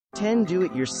10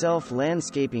 Do-It-Yourself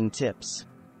Landscaping Tips.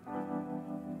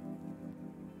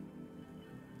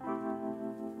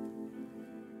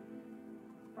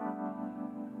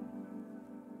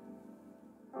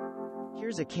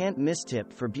 Here's a can't-miss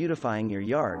tip for beautifying your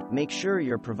yard. Make sure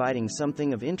you're providing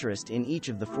something of interest in each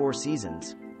of the 4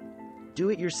 seasons.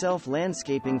 Do-it-yourself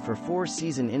landscaping for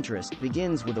 4-season interest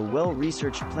begins with a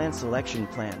well-researched plant selection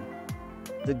plan.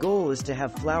 The goal is to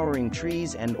have flowering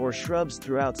trees and/or shrubs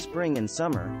throughout spring and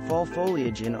summer, fall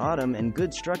foliage in autumn, and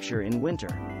good structure in winter.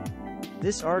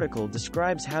 This article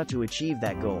describes how to achieve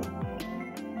that goal.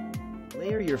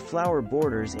 Layer your flower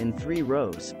borders in 3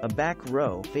 rows, a back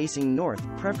row facing north,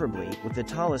 preferably with the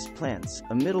tallest plants,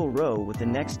 a middle row with the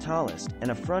next tallest,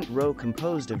 and a front row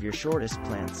composed of your shortest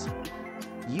plants.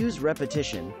 Use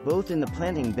repetition, both in the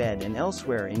planting bed and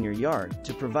elsewhere in your yard,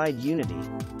 to provide unity.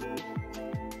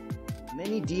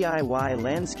 Many DIY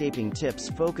landscaping tips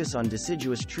focus on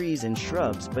deciduous trees and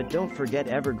shrubs, but don't forget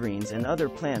evergreens and other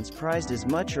plants prized as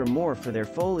much or more for their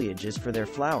foliage as for their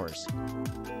flowers.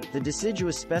 The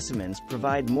deciduous specimens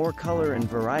provide more color and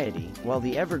variety, while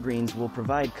the evergreens will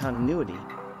provide continuity.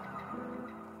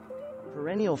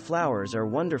 Perennial flowers are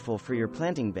wonderful for your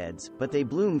planting beds, but they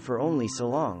bloom for only so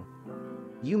long.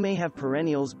 You may have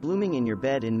perennials blooming in your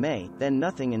bed in May, then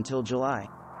nothing until July.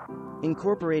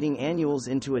 Incorporating annuals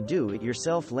into a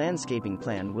do-it-yourself landscaping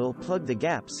plan will plug the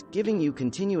gaps, giving you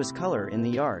continuous color in the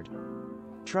yard.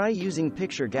 Try using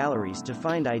picture galleries to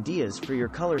find ideas for your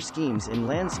color schemes in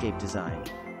landscape design.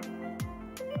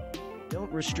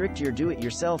 Don't restrict your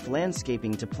do-it-yourself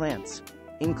landscaping to plants.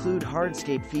 Include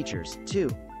hardscape features, too.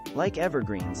 Like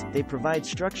evergreens, they provide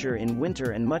structure in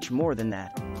winter and much more than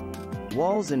that.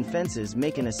 Walls and fences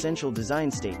make an essential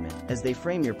design statement, as they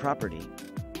frame your property.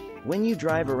 When you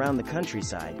drive around the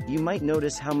countryside, you might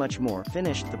notice how much more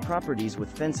finished the properties with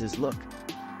fences look.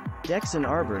 Decks and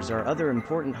arbors are other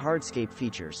important hardscape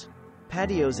features.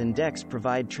 Patios and decks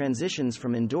provide transitions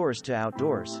from indoors to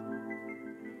outdoors.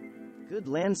 Good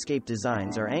landscape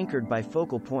designs are anchored by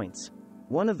focal points.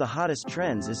 One of the hottest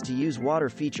trends is to use water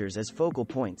features as focal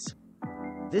points.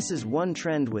 This is one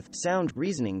trend with sound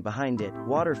reasoning behind it.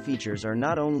 Water features are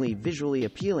not only visually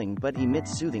appealing but emit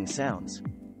soothing sounds.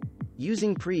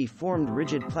 Using pre-formed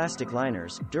rigid plastic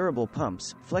liners, durable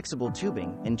pumps, flexible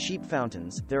tubing, and cheap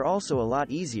fountains, they're also a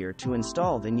lot easier to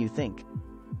install than you think.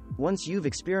 Once you've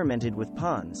experimented with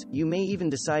ponds, you may even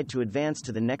decide to advance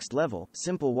to the next level: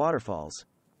 simple waterfalls.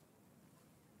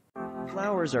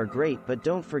 Flowers are great, but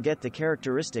don't forget the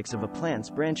characteristics of a plant's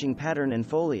branching pattern and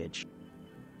foliage.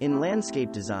 In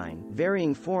landscape design,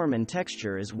 varying form and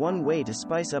texture is one way to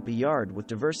spice up a yard with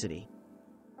diversity.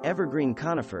 Evergreen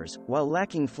conifers, while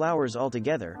lacking flowers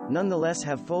altogether, nonetheless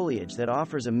have foliage that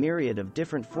offers a myriad of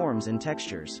different forms and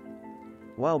textures.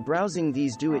 While browsing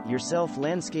these do-it-yourself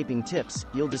landscaping tips,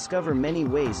 you'll discover many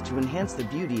ways to enhance the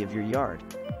beauty of your yard.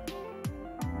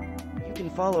 You can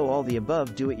follow all the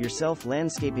above do-it-yourself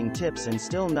landscaping tips and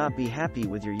still not be happy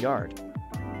with your yard.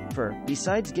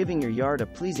 Besides giving your yard a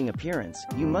pleasing appearance,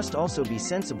 you must also be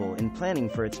sensible in planning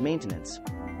for its maintenance.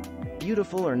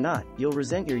 Beautiful or not, you'll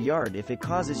resent your yard if it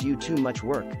causes you too much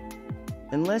work.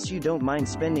 Unless you don't mind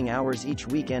spending hours each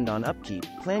weekend on upkeep,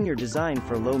 plan your design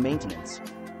for low maintenance.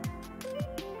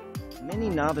 Many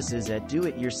novices at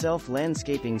do-it-yourself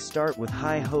landscaping start with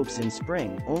high hopes in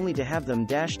spring, only to have them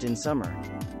dashed in summer.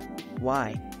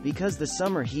 Why? Because the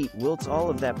summer heat wilts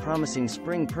all of that promising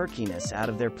spring perkiness out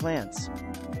of their plants.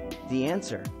 The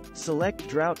answer? Select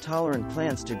drought-tolerant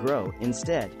plants to grow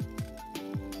instead.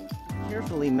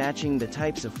 Carefully matching the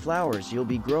types of flowers you'll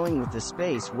be growing with the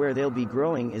space where they'll be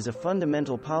growing is a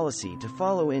fundamental policy to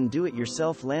follow in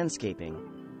do-it-yourself landscaping.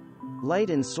 Light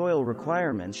and soil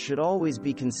requirements should always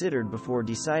be considered before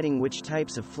deciding which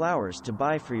types of flowers to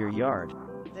buy for your yard.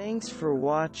 Thanks for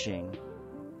watching.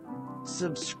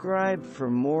 Subscribe for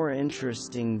more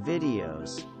interesting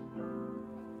videos.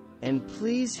 And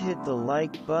please hit the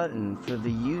like button for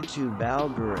the YouTube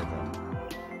algorithm.